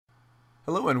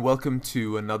Hello and welcome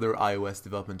to another iOS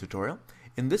development tutorial.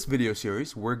 In this video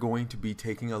series, we're going to be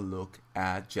taking a look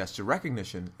at gesture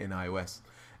recognition in iOS.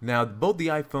 Now, both the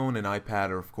iPhone and iPad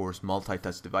are of course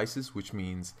multi-touch devices, which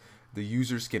means the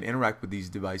users can interact with these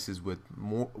devices with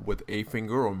a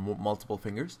finger or multiple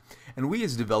fingers. And we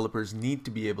as developers need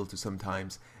to be able to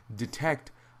sometimes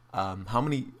detect how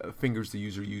many fingers the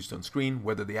user used on screen,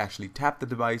 whether they actually tap the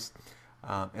device,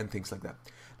 and things like that.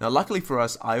 Now, luckily for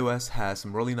us, iOS has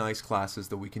some really nice classes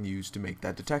that we can use to make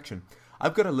that detection.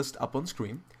 I've got a list up on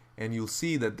screen, and you'll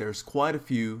see that there's quite a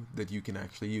few that you can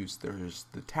actually use. There's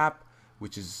the tap,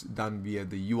 which is done via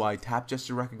the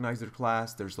UITapGestureRecognizer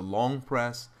class. There's the long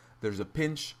press. There's a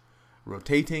pinch,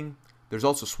 rotating. There's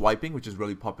also swiping, which is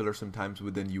really popular sometimes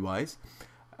within UIs.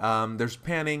 There's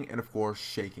panning, and of course,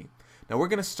 shaking. Now we're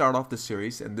going to start off this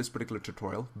series and this particular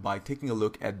tutorial by taking a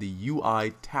look at the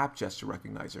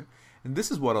UITapGestureRecognizer. And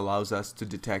this is what allows us to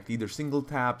detect either single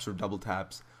taps or double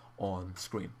taps on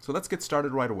screen. So let's get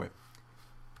started right away.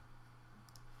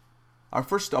 Our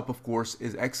first stop, of course,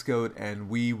 is Xcode, and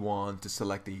we want to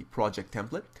select the project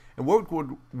template. And what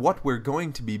we're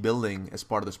going to be building as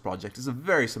part of this project is a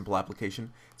very simple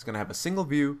application. It's going to have a single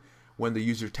view. When the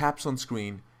user taps on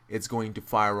screen, it's going to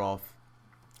fire off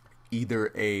either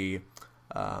an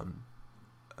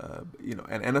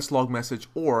NSLog message,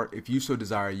 or if you so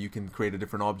desire, you can create a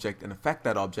different object and affect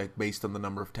that object based on the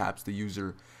number of taps the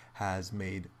user has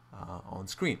made on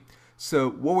screen. So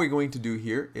what we're going to do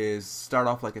here is start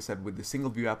off, like I said, with the single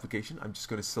view application. I'm just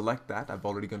going to select that. I've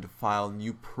already gone to File,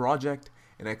 New Project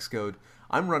in Xcode.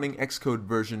 I'm running Xcode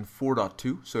version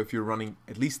 4.2, so if you're running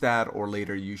at least that or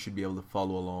later, you should be able to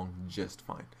follow along just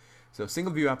fine. So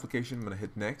single view application, I'm going to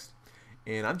hit Next,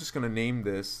 and I'm just going to name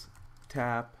this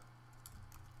Tap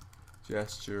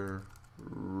Gesture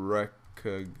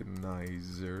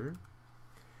Recognizer,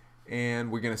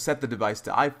 and we're going to set the device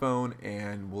to iPhone,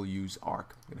 and we'll use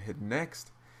Arc. I'm going to hit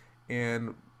Next,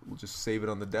 and we'll just save it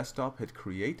on the desktop, hit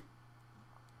Create,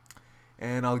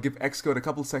 and I'll give Xcode a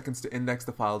couple seconds to index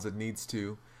the files it needs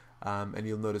to, and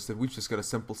you'll notice that we've just got a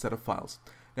simple set of files.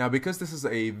 Now, because this is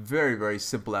a very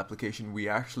simple application, we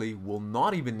actually will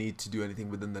not even need to do anything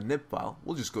within the nib file.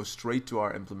 We'll just go straight to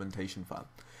our implementation file.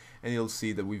 And you'll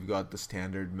see that we've got the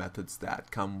standard methods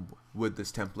that come with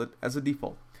this template as a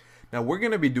default. Now we're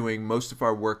going to be doing most of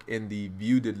our work in the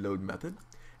viewDidLoad method.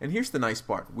 And here's the nice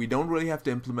part. We don't really have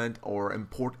to implement or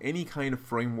import any kind of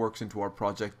frameworks into our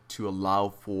project to allow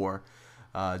for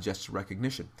gesture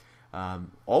recognition.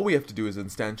 All we have to do is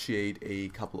instantiate a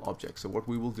couple objects. So what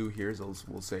we will do here is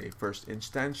we'll say first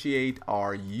instantiate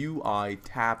our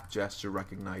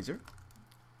UITapGestureRecognizer.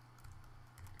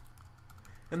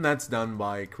 And that's done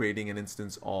by creating an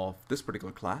instance of this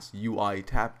particular class,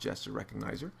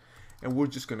 UITapGestureRecognizer. And we're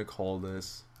just going to call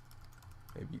this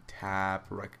maybe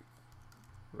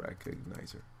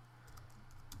TapRecognizer.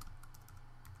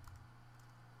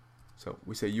 So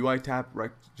we say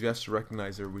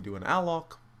UITapGestureRecognizer, we do an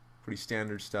alloc, pretty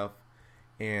standard stuff.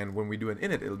 And when we do an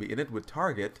init, it'll be init with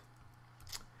target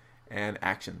and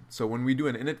action. So when we do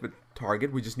an init with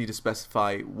target, we just need to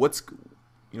specify which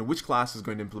class is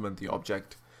going to implement the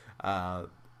object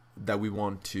that we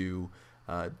want to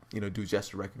do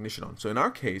gesture recognition on. So in our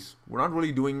case, we're not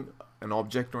really doing an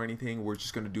object or anything. We're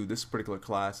just going to do this particular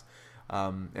class.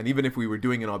 And even if we were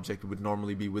doing an object, it would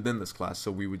normally be within this class. So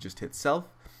we would just hit self.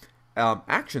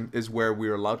 Action is where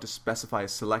we're allowed to specify a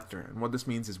selector. And what this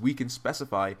means is we can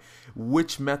specify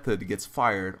which method gets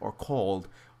fired or called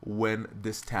when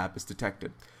this tap is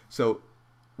detected. So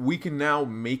we can now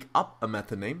make up a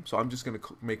method name. So I'm just going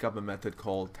to make up a method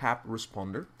called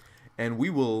tapResponder, and we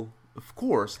will of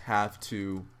course have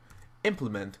to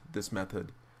implement this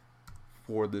method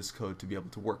for this code to be able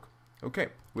to work. Okay,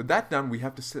 with that done, we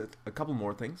have to set a couple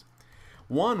more things.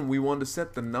 One, we want to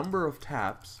set the number of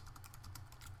taps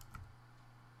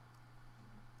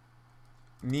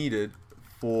needed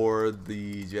for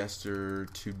the gesture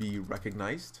to be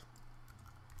recognized.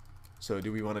 So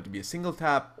do we want it to be a single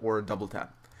tap or a double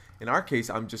tap? In our case,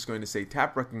 I'm just going to say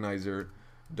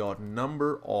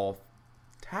TapRecognizer.number of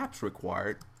taps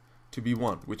required to be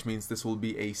 1, which means this will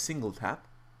be a single tap.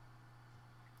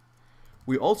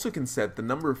 We also can set the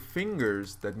number of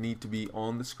fingers that need to be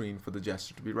on the screen for the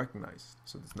gesture to be recognized.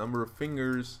 So this number of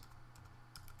fingers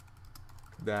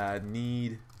that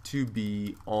need to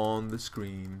be on the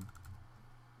screen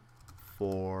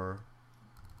for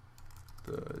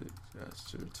the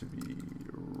gesture to be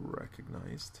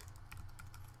recognized.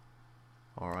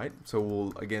 Alright, so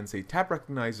we'll again say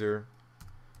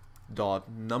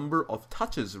TapRecognizer.number of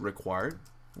touches required.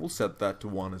 We'll set that to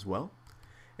 1 as well.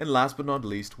 And last but not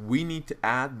least, we need to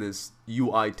add this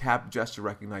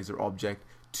UITapGestureRecognizer object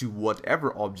to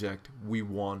whatever object we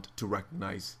want to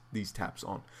recognize these taps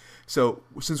on. So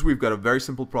since we've got a very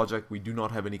simple project, we do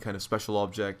not have any kind of special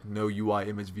object, no UI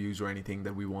image views or anything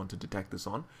that we want to detect this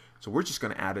on. So we're just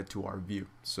going to add it to our view.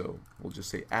 So we'll just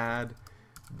say add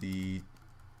the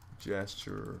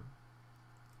gesture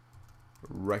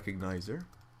recognizer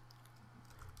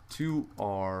to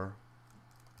our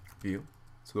view.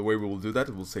 So the way we will do that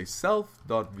is we'll say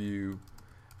self.view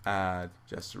add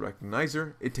gesture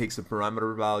recognizer. It takes a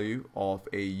parameter value of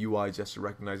a UI gesture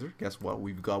recognizer. Guess what?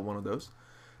 We've got one of those.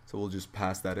 So we'll just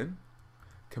pass that in.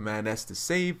 Command S to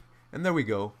save. And there we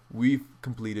go. We've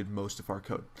completed most of our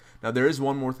code. Now there is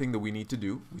one more thing that we need to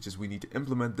do, which is we need to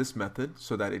implement this method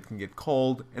so that it can get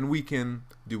called and we can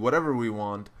do whatever we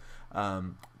want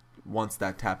once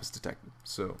that tap is detected.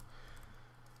 So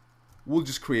we'll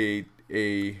just create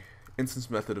a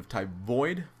instance method of type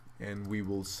void, and we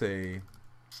will say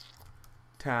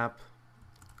tap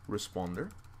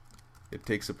responder. It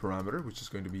takes a parameter, which is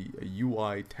going to be a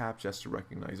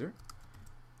UITapGestureRecognizer,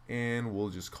 and we'll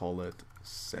just call it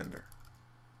sender.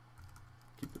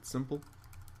 Keep it simple.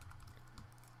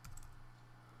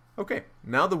 Okay,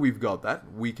 now that we've got that,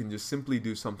 we can just simply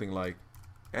do something like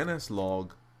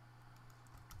nslog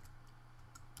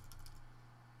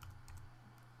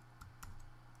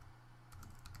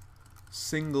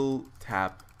single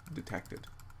tap detected.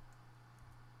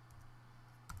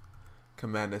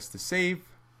 Command S to save,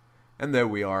 and there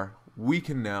we are. We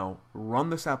can now run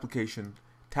this application,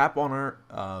 tap on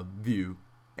our view,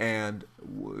 and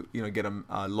get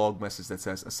a log message that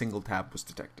says a single tap was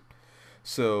detected.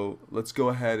 So let's go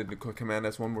ahead and Command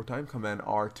S one more time. Command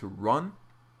R to run.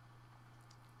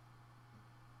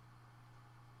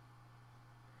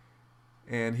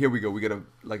 And here we go. We get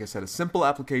like I said, a simple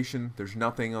application. There's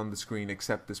nothing on the screen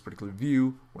except this particular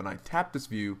view. When I tap this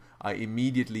view, I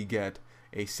immediately get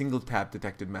a single tap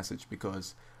detected message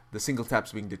because the single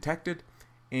tap's being detected,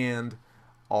 and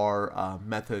our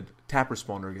method tap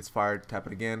responder gets fired. Tap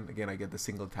it again. Again, I get the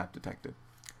single tap detected.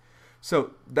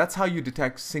 So that's how you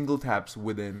detect single taps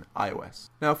within iOS.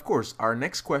 Now, of course, our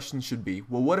next question should be,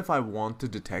 well, what if I want to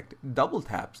detect double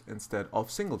taps instead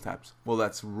of single taps? Well,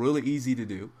 that's really easy to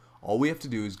do. All we have to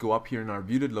do is go up here in our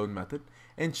viewDidLoad method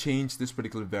and change this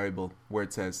particular variable where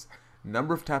it says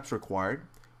number of taps required.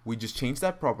 We just change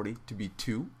that property to be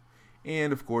 2.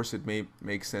 And of course, it may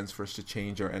make sense for us to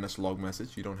change our nslog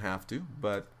message. You don't have to,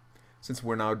 but since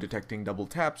we're now detecting double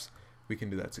taps, we can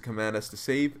do that. So Command S to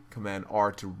save, Command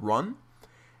R to run,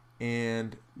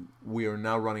 and we are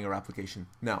now running our application.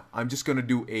 Now, I'm just going to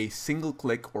do a single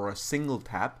click or a single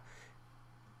tap,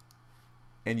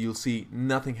 and you'll see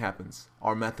nothing happens.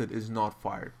 Our method is not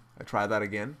fired. I try that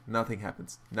again, nothing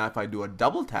happens. Now if I do a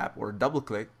double tap or a double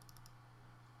click,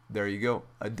 there you go,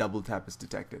 a double tap is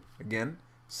detected. Again,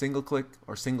 single click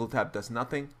or single tap does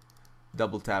nothing,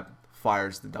 double tap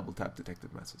fires the double tap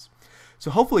detected message. So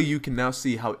hopefully you can now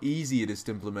see how easy it is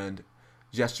to implement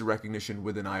gesture recognition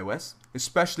within iOS,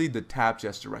 especially the tap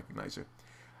gesture recognizer.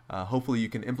 Hopefully you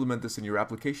can implement this in your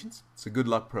applications. So good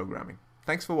luck programming.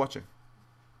 Thanks for watching.